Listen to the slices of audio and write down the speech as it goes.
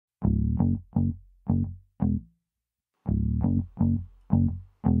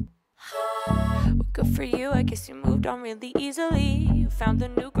for you, I guess you moved on really easily. You found a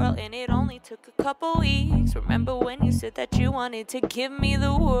new girl and it only took a couple weeks. Remember when you said that you wanted to give me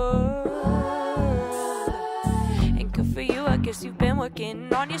the world? And good for you, I guess you've been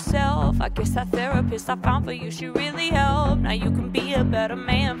working on yourself. I guess that therapist I found for you, she really helped. Now you can be a better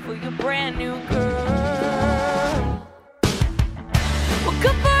man for your brand new girl. Well,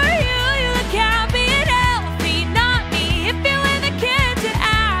 good for you, you look happy and healthy. Not me, if you were the kid to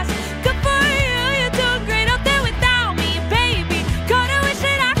ask. Good for you, you're doing great out there without me, baby. Kinda wish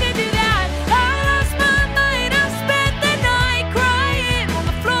that I could do that. I lost my mind, I spent the night crying on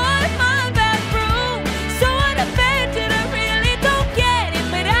the floor of my bathroom. So unaffected, I really don't get it,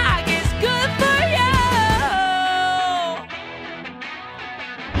 but I guess good for you.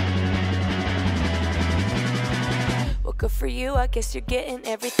 Well, good for you, I guess you're getting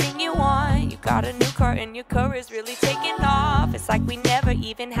everything you want. You got a new car and your car is really taking off. It's like we never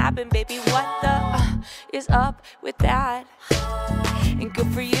even happened, baby. What the is up with that? And good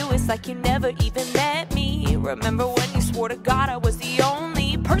for you, it's like you never even met me. Remember when you swore to God I was the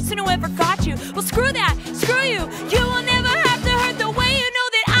only person who ever got you? Well, screw that, screw you. You will never have to hurt the way you know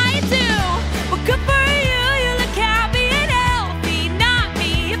that I do. Well, good for you, you look happy and healthy. Not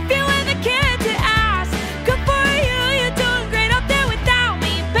me, if you were the kid to ask. Good for you, you're doing great up there without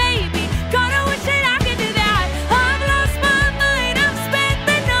me, baby. Kinda wish that I could do that. I've lost my mind, I've spent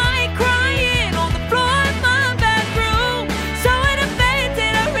the night crying on the floor of my bathroom. So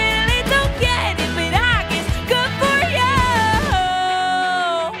unaffected, I really don't get it, but I guess good for you.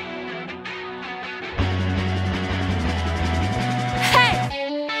 Hey!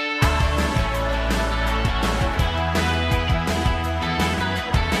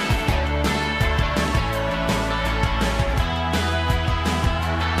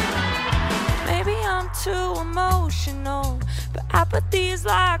 Maybe I'm too emotional, but apathy is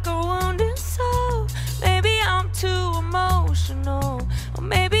like a wounded soul. Maybe I'm too emotional, or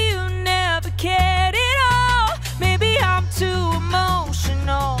maybe you never cared at all. Maybe I'm too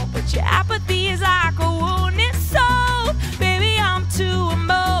emotional, but your apathy is like a wounded soul. Maybe I'm too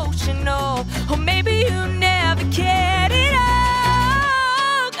emotional, or maybe you never cared at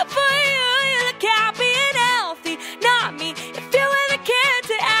all. Good for you, you look happy and healthy. Not me, if you were the kid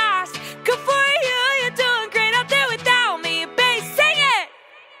to ask. Good for you, you're doing great out there without me, babe. Sing it!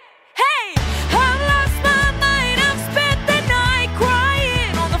 Hey! I've lost my mind, I've spent the night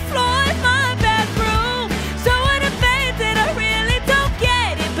crying on the floor of my bathroom. So unaffected, I really don't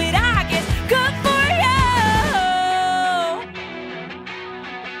get it, but I guess good for you.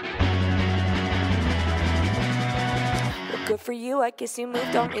 Well, good for you, I guess you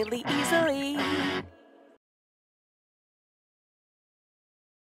moved on really easily.